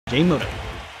Jmoto.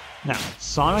 Now,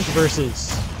 Sonic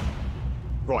versus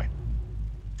Roy.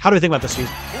 How do we think about this,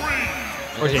 Steve?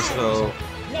 Or Jason? So,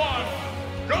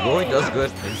 Roy does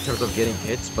good in terms of getting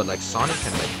hits, but like Sonic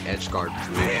can like edge guard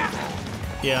really well.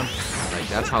 Yeah. Like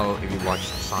that's how, if you watch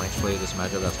Sonic play this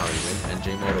matchup, that's how he wins. And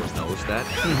Jmoto knows that,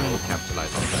 and will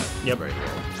capitalize on that very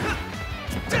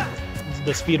well.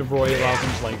 The speed of Roy allows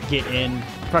him to like get in,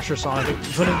 pressure Sonic,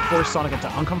 couldn't force Sonic into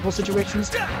uncomfortable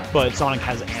situations, but Sonic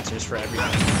has answers for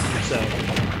everything. So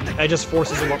it just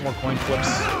forces a lot more coin flips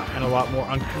and a lot more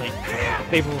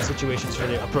favorable situations for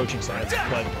the approaching sides.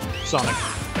 But Sonic,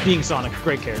 being Sonic,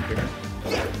 great character.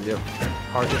 Yep.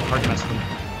 Hard to mess with him.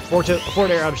 Forward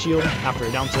air out of shield after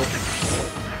a down tilt.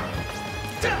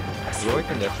 Roy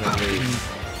can definitely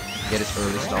get his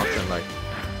early stocks and like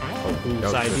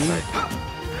Side B.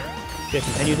 If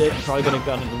they continued it, probably could have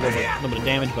gotten a little bit of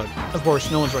damage, but of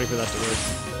course, no one's ready for that to work.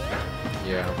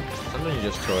 Yeah, sometimes you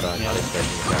just throw it out and not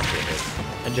expecting to capture a hit.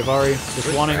 And Javari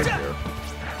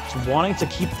just wanting to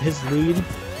keep his lead,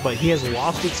 but he has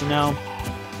lost it, so now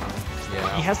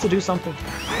he has to do something.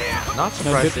 Not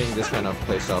surprising this kind of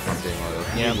play style from Jmoto.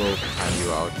 Yeah. He will time you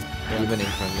out, even in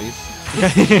friendlies.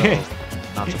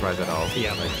 So, not surprised at all.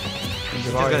 Yeah. Like,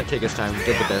 he's Javari gonna take his time,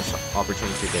 get the best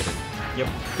opportunity to get in. Yep.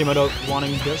 Jmoto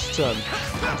wanting just to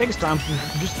take his time,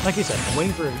 just like he said,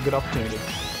 waiting for a good opportunity.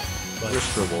 But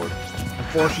Risk reward.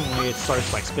 unfortunately, it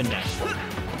starts like spin dash.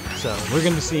 So we're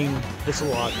gonna be seeing this a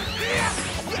lot.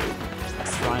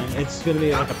 Brian, it's gonna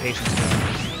be like a patience game.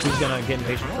 Who's gonna get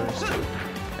impatient first?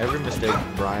 Every mistake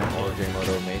Brian or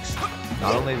Jmoto makes,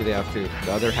 not only do they have to,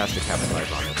 the other has to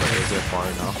capitalize on it, but if they're far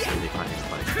enough, then they can't even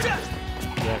punish it.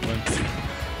 Exactly.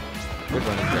 Good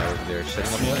running guy over there,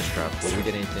 setting up a nice trap. Will we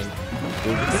get anything?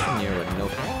 We'll be getting near, but no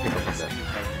pick up on that.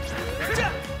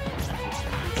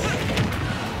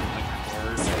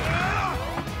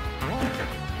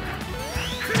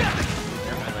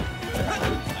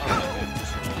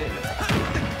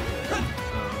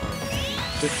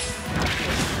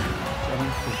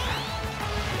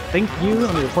 Thank you.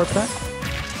 Let me report that.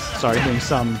 Sorry, doing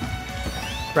some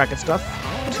bracket stuff.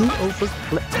 2-0 for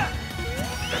Flip.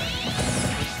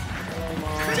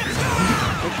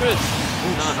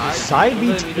 Side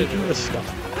B taking the stuff.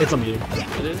 It's unmuted.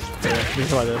 It is? Yeah, we can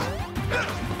try this.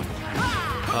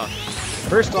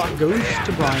 First off goes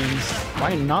to Brian.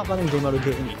 Brian not letting Jmoto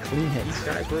get any clean hits. These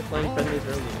guys were playing friendlies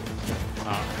earlier.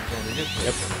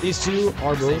 Yep. These two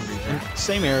are both in the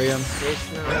same area.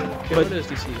 But what is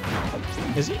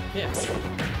DC? Is he? Yeah.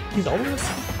 He's older?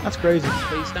 That's crazy.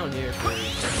 But he's down here. For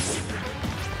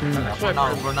For now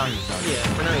he's done. yeah,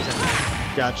 for now he's down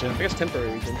here. Gotcha. I guess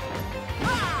temporary region.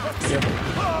 Yep.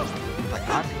 Like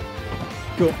that?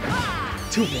 Cool.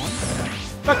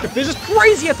 2-1. Dr. Fizz is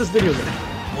crazy at this video game.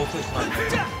 Hopefully it's not.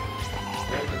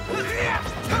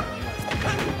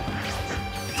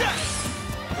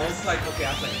 It's like, okay,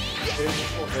 I think there's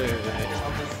this whole thing.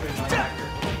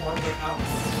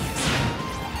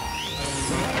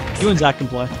 You and Zach can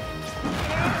play.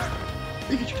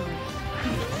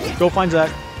 Go find Zach.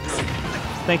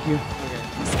 Thank you.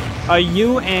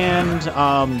 You and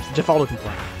Jafaldo can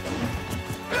play.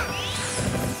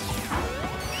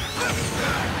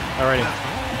 Alrighty.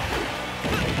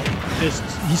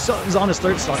 He's on his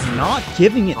third stock, not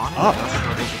giving it up.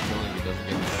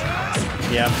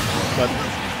 Yeah, but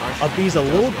up B's a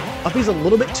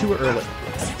little bit too early.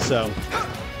 So.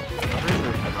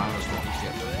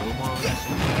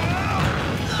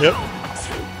 Yep.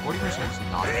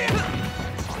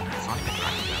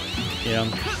 Yeah.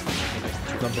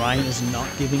 But Brian is not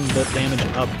giving the damage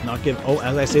up. Oh,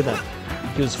 as I say that,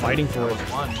 he was fighting for it.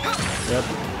 Yep.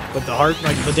 But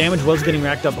the damage was getting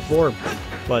racked up before,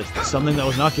 but something that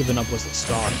was not given up was the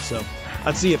stock. So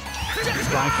let's see if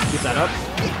Brian can keep that up.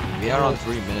 We are on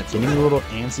 3 minutes. Getting a little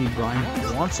antsy. Brian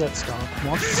wants that stock.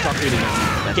 Wants the stock leading.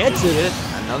 Gets it.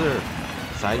 Another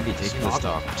side B taking the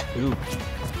stock. 2.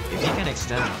 If he can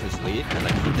extend his lead and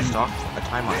like keep the stock, a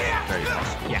timeout is very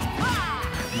possible. Yeah.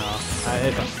 No.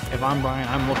 If I'm Brian,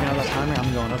 I'm looking at that timer.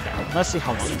 I'm going, okay, let's see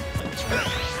how long it plays.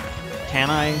 Can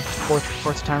I force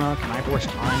the timeout? Can I force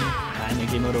time? And make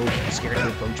Jmoto scared to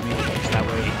approach me, because that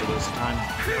way he loses time.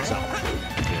 So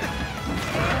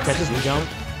catches the jump,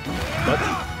 but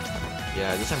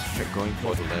yeah, this time going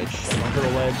for the ledge. Going for the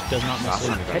ledge, does not miss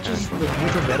it. Catches the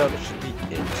neutral get up. It should be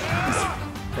it.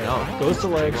 No, goes to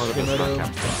ledge. Jmoto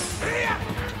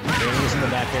brings in the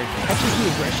back air. Catches the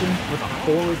aggression with a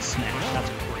forward smash. That's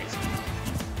crazy.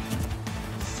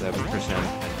 7%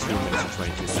 and 2 minutes and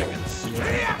 22 seconds.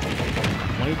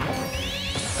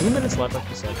 2 minutes left, like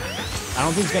you said. I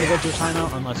don't think he's gonna go to a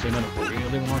timeout unless Jmoto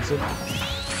really wants it.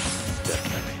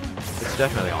 It's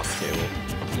definitely on the table.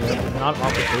 Yeah, not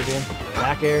off the table.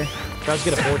 Back air. Tries to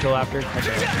get a forward tilt after. Catch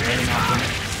a landing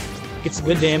option. Gets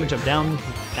good damage of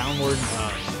downward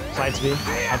side speed. I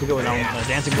have to go with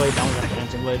dancing blade. Downward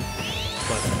dancing blade.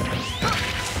 But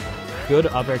good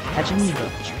up air. Catching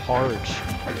the charge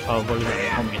of what is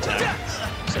that homing attack.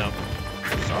 So.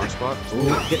 Soft spot.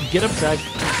 Get up tag.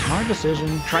 Smart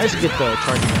decision. Tries to get the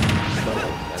charge. But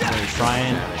that's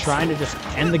trying to just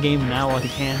end the game now while he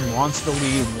can. Wants the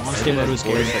lead. Wants Jmoto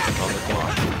scared.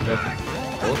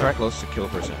 Both are close to kill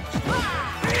percent.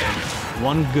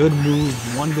 One good move,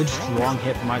 one good strong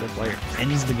hit from either player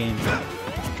ends the game.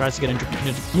 Tries to get into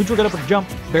neutral, get up with a jump,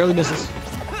 barely misses.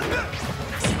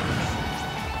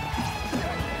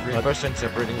 3%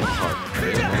 separating the part.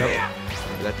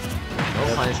 No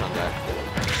punish on that.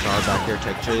 Star back here,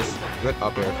 tech chase. Good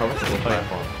up air, cover the whole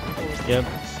platform. Yep.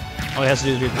 All he has to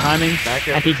do is read the timing,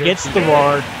 and he gets the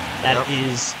ward. That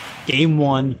is game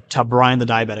 1 to Brian the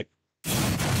Diabetic.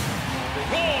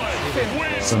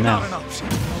 So now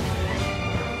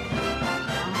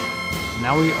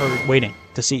we are waiting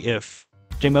to see if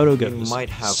Jmoto goes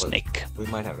Snake. We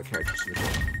might have a character switch.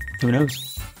 Who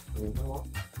knows?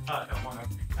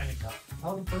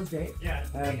 Hello,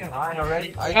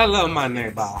 my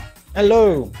neighbor.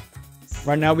 Hello.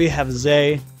 Right now we have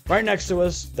Zay right next to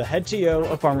us, the head TO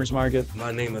of Farmers Market.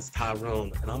 My name is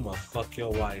Tyrone, and I'm gonna fuck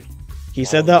your wife. He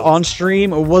said that on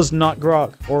stream. It was not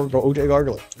Grok or OJ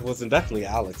Gargler. It wasn't definitely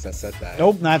Alex that said that.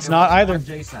 Nope, that's not either.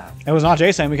 It was not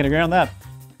Jason. We can agree on that.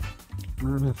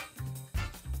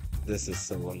 This is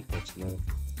so unfortunate.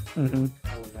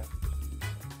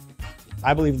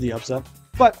 I believe the upset.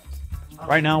 But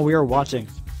right now we are watching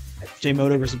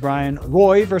Jmoto versus Brian,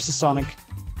 Roy versus Sonic,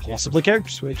 possibly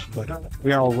character switch, but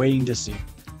we are waiting to see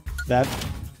that.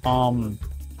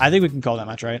 I think we can call that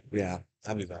match, right? Yeah,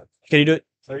 I'll be back. Can you do it?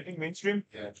 So you think mainstream?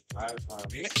 Yeah.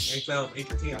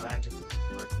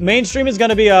 Mainstream is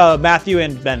gonna be Matthew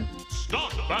and Ben.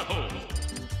 Start the battle.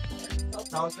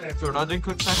 So we're not doing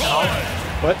quick slash at all?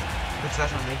 What? Quick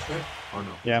slash on mainstream? Or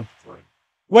no? Yeah.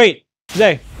 Wait,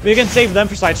 Zay, we can save them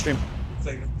for side stream.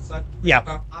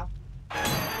 Yeah.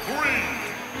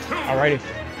 Alrighty.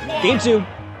 Game 2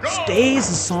 stays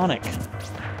Sonic.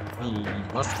 We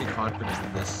must be confident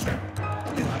in this.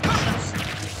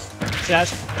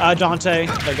 Sash, Dante,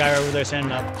 the guy over there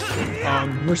standing up.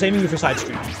 We're saving you for side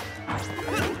stream.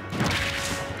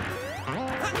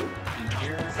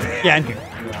 Yeah, in here.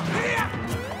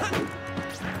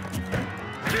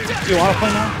 Do you want to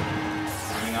play now?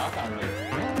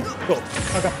 Cool.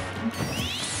 Okay.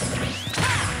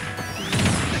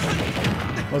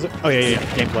 Was it? Oh yeah.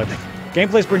 Gameplay.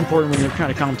 Gameplay's pretty important when you're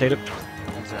trying to commentate it.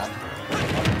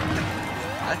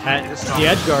 At the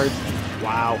edge guard.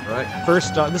 Wow. Right. This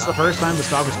is the first time the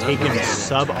stock was taken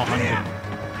sub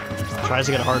 100. Tries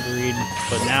to get a hard read,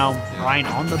 but now Brian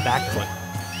on the back foot.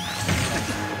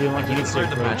 Feeling like he needs to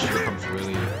the match becomes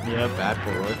really bad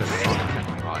for Roy because Sonic can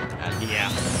run. And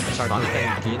Sonic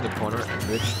can be in the corner and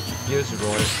Rich gives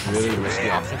Roy really risky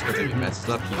options because if he messes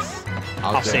up, he's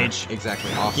out off there. stage.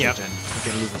 Exactly, off stage, and he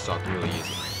can lose the stock really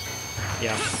easily.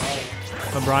 Yeah.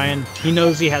 But Brian, he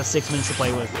knows he has 6 minutes to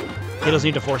play with. He doesn't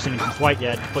need to force anything quite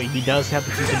yet, but he does have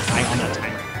to keep an eye on that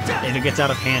timer. If it gets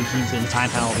out of hand, he's in time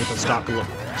penalty with the stock down,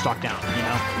 you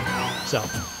know? So,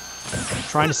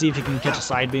 trying to see if he can catch a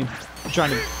side beam. Trying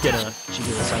to get a cheeky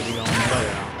little side beam going. But,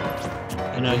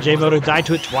 Jmoto died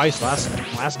to it twice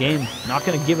last game. Not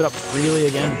going to give it up freely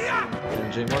again.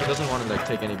 And Jmoto doesn't want to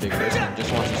take any big risks and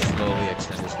just wants to slowly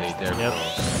extend his lead there. Yep.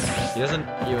 He's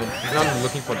not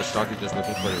looking for the stock, he's just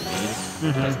looking for the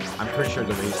lead. I'm pretty sure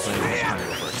the way he's playing is trying to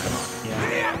go for a time.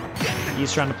 Yeah.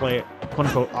 He's trying to play,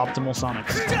 quote-unquote, optimal Sonic.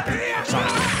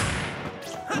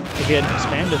 If he had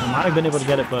expanded, he might have been able to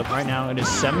get it, but right now it is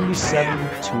 77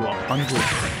 to 100.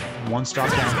 One stock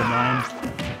down for Brian.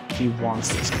 He wants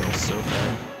this kill so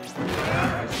bad.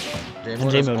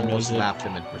 Jmoto's almost lapped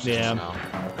him in percentage now.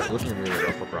 Looking really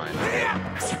rough for Brian.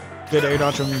 Good air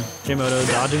dodge from Jmoto,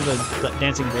 dodging the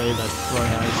dancing blade that's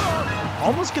throwing eyes.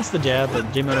 Almost gets the jab, but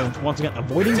Jmoto, once again,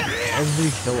 avoiding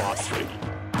every kill option.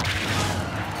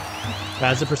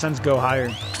 As the percents go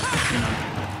higher,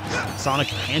 Sonic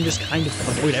can just kind of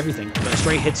avoid everything. But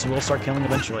straight hits will start killing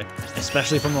eventually,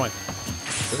 especially from Roy.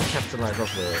 Doesn't capitalize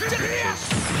off the chase.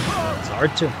 It's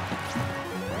hard to.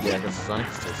 Yeah, because Sonic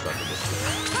is still stuck with this.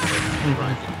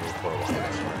 Brian can move for a while,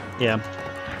 that's why. Yeah.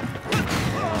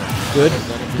 Good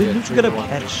neutral good up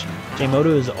catch.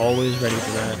 Jmoto is always ready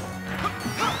for that.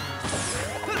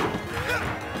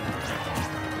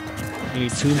 We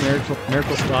need 2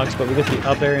 miracle stocks, but we get the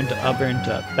up air into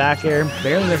back air.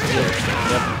 Barely misses it.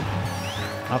 Yep.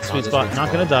 Not the sweet spot. Not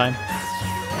gonna die.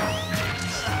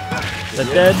 Is that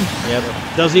dead? Yep.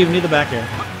 Doesn't even need the back air.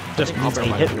 Just needs a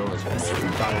hit.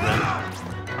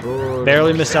 Good.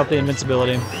 Barely missed out the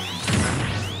invincibility.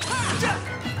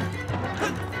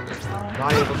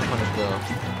 Not able to punish the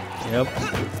Yep.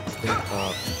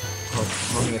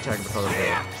 homing attack because of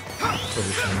the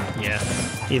position. Yeah.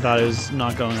 He thought it was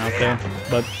not going out there,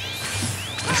 but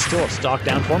still a stock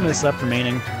down. 4 minutes left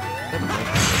remaining.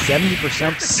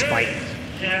 70% spike.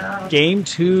 Game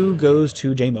 2 goes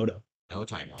to Jmoto. No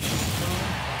timeout.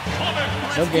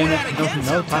 No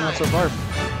timeout so far.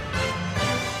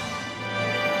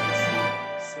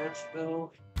 Search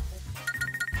bill.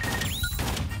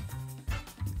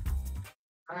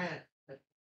 Alright.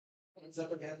 What's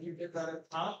up again? You get that at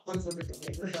top? What's up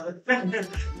again?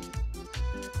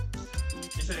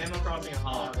 You said Animal Crossing and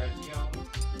Hollow, right?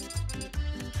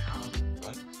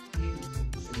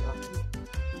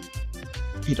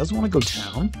 He doesn't want to go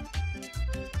down.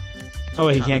 Oh,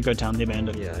 he can't go down the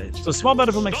abandoned. Yeah. So small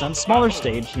battlefield makes sense. Smaller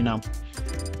stage, you know.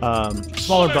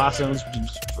 Smaller blast zones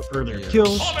for earlier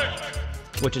kills,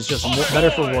 which is just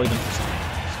better for Roy than for Sonic.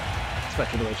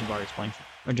 Especially the way Jabari is playing,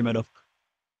 or Jmoto.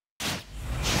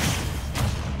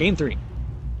 Game 3.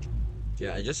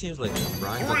 Yeah, it just seems like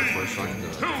Brian got the first shot in the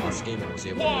last game and was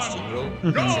able to steamroll.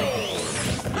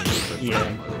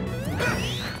 Yeah.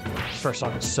 First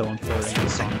Sonic is so unfair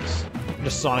against Sonic's.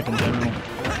 Just Sonic in general.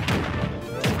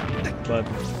 But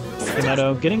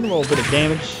Jmoto getting a little bit of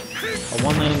damage. A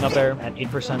 1 landing up there at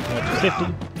 8% to 50.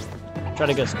 Try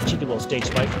to get a cheeky little stage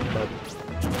spike, but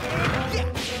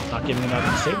not giving him up.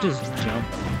 He saved his jump,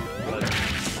 but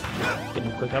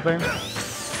getting a quick up air.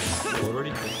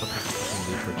 Already picked up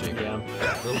for Jake. Yeah.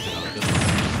 Little bit out,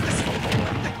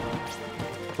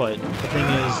 But the thing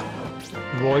is,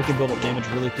 Roy can build up damage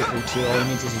really quickly too. All he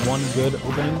needs is one good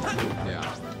opening,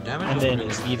 yeah. Damage and then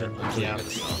it's really even. until you Yeah. get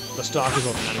the stock. The stock is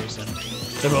what matters, and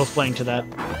they're both playing to that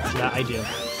idea.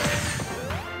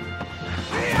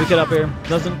 We get up here,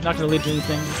 not gonna lead to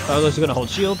anything. Others are gonna hold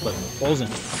shield, but rolls in.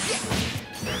 Yeah,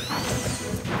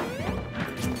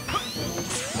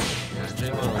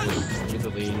 Jmoto is in the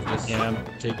lead, just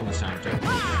taking the sound check.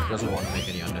 Doesn't want to make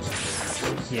any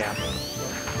unnecessary mistakes. Yeah.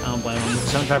 I don't blame him.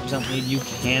 75% lead, you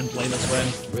can play this way.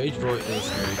 Rage Roy is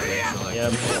very good, so like,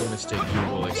 if you make a mistake, you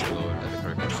will explode at the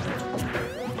correct percent.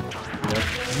 Yep.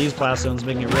 These blast zones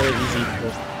making it really easy.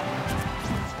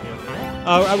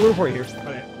 I will report here.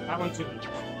 Okay, that one too.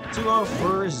 2-0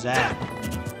 for Zach.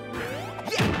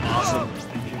 Awesome.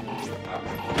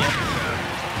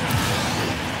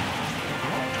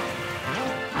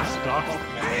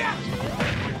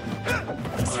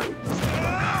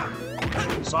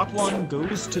 Stock 1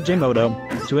 goes to Jmoto,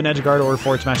 to an edge guard or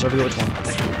forward smash, over which one.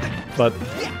 But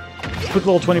quick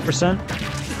little 20%.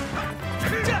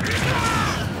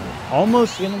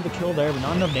 Almost getting the kill there, but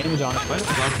not enough damage on it. Might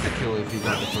have gotten the kill if he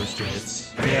got the first 2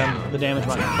 hits. Yeah, the damage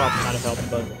probably might have helped,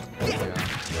 but Yeah.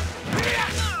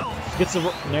 gets the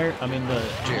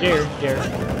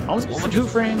Jared. Almost gets the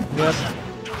 2-frame. Yep.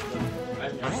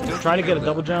 Try to get a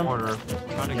double jump. Corner.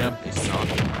 Trying to get a stock.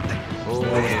 Oh,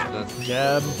 that's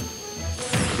Jab.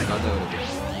 not that would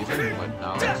have been even, but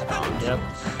now it's down. Yep.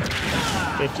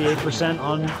 58%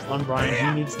 on Brian.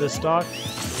 He needs this stock.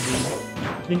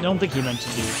 I don't think he meant to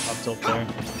do up tilt there.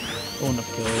 Going up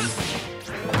killed.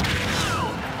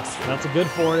 That's a good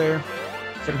forward air.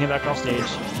 Sending him back off stage.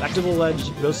 Back to the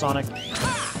ledge. Goes Sonic.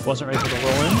 Wasn't ready for the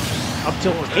roll in. Up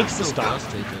tilt takes the stock.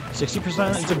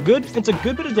 60%. It's a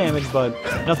good bit of damage, but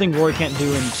nothing Roy can't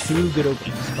do in 2 good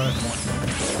openings.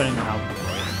 Depending on how.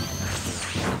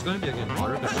 It's going to be again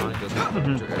harder because Sonic doesn't have to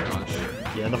air dodge.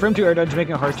 Yeah, the frame 2 air dodge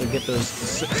making it hard to get those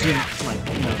pseudo-true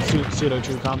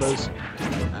combos.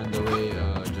 And the way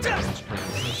Japan's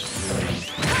playing is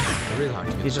really hard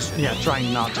to get. He's just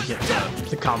trying not to get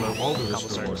the combo. All the combo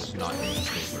risk reward starts. is not in his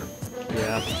favor.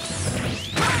 Yeah,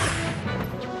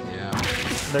 Yeah.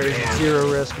 there is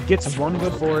 0 risk. Gets 1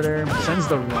 good forward air, sends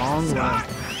the wrong one.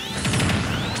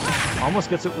 Almost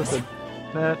gets it with the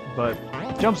net, but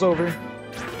jumps over.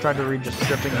 Tried to read, just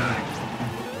drifting in.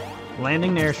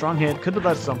 Landing there, strong hit. Could have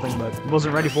led something, but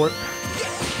wasn't ready for it.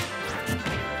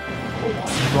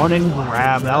 Running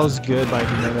grab, that was good by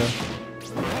Jmoto.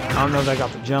 I don't know if I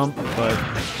got the jump, but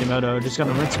Jmoto just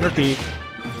gonna rinse and repeat.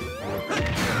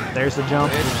 There's the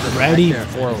jump. Ready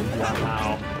for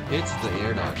wow. It's the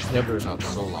air dodge. Never out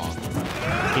so long.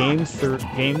 Game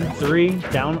 3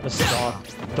 down a stock.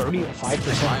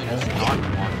 35%. Ryan does not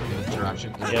want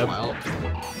interaction in a while.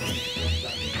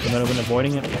 Jmoto been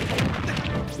avoiding it.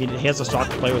 He has a stock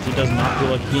to play with. He does not feel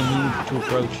like he needs to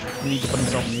approach. He needs to put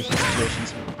himself in these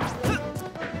situations.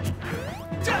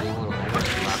 They want to almost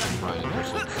slap Brian in their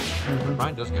six.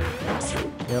 Brian does get it.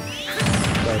 Yep.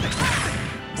 But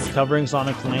Covering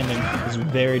Sonic's landing is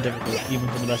very difficult, even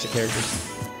for the best of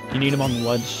characters. You need him on the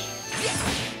ledge.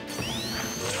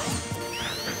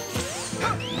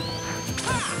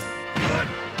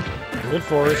 Good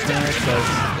forward stance, but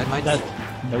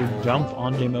no jump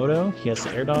on Jmoto. He has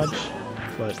to air dodge,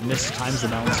 but mistimes the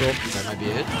balance ult. That might be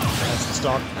it. That's the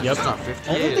stock. That's Yep. the stock,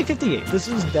 58. Only 58. This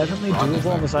is definitely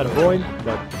doable on the side of Void,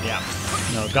 but yeah.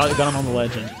 No, got him on the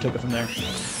ledge and took it from there. 2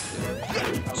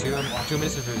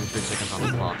 minutes and 53 seconds on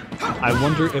the clock. I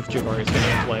wonder if Jabari is going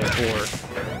to play for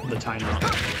the timeout.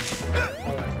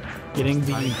 Getting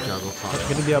the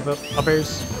up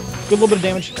airs. Good little bit of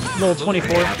damage. Little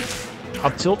 24.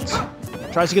 Up tilt.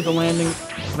 Tries to get the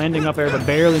landing up air, but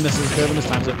barely misses. Barely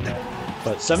mistimes it.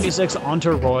 But 76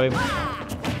 onto Roy.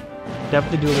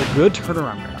 Definitely doing a good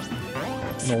turnaround.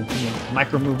 Little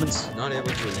micro movements. Not able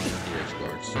to land the edge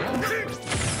guard,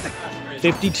 so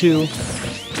 52.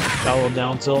 Got a little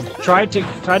down tilt. Tried to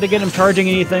get him charging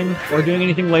anything or doing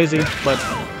anything lazy, but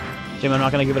Jim, I'm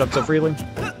not gonna give it up so freely.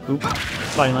 Oop.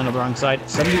 Sliding land on the wrong side.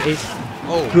 78.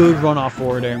 oh, Good run off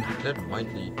forward air. that might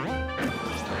be.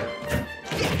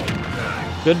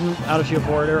 Good out of shield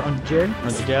forward air on Jerry,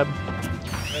 or the jab.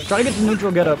 Try to get the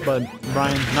neutral get up, but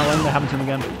Brian not letting that happen to him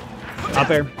again. Up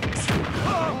air.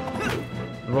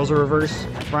 Rolls a reverse.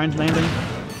 Brian's landing.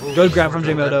 Good grab from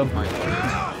Jmoto.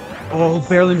 Oh,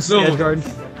 barely missed the edge guard.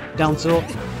 Down tilt.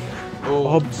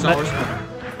 Oh, that-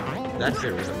 that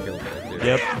shit was a kill right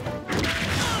there. Yep.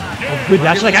 Oh, good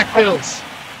dash like that kills.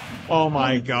 Oh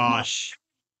my gosh.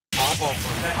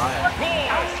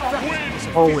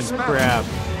 Holy crap.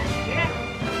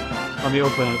 Let me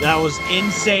open it. That was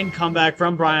insane comeback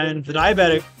from Brian, the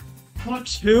diabetic.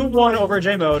 2-1 over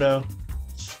Jmoto.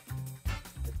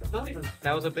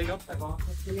 That was a big upset.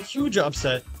 Huge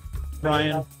upset.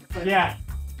 Brian. Yeah.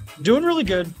 Doing really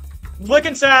good. Flick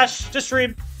and sash. Just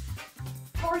read.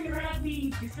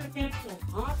 You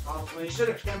should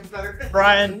have camped better.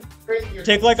 Brian,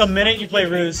 take like a minute, you play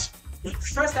Ruse.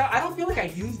 Stressed out. I don't feel like I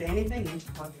used anything.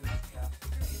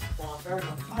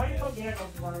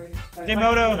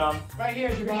 Jmoto. Right here,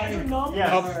 Jabari.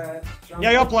 Yeah.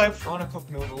 Yeah, you'll play. I want to cook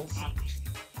noodles.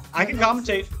 I can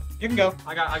commentate. You can go.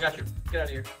 I got you. Get out of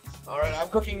here. Alright, I'm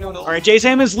cooking noodles. Alright,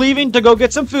 J-Sam is leaving to go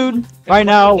get some food. Right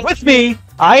now, with me,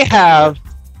 I have...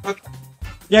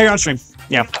 Yeah, you're on stream.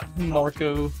 Yeah.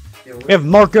 Marco. We have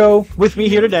Marco with me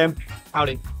here today.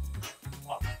 Howdy.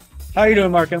 How are you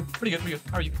doing, Marco? Pretty good, pretty good.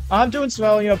 How are you? I'm doing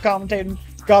swell, commentating.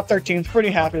 Got 13th. Pretty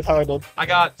happy with how I did. I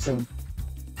got... So,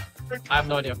 I have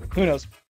no idea. who knows?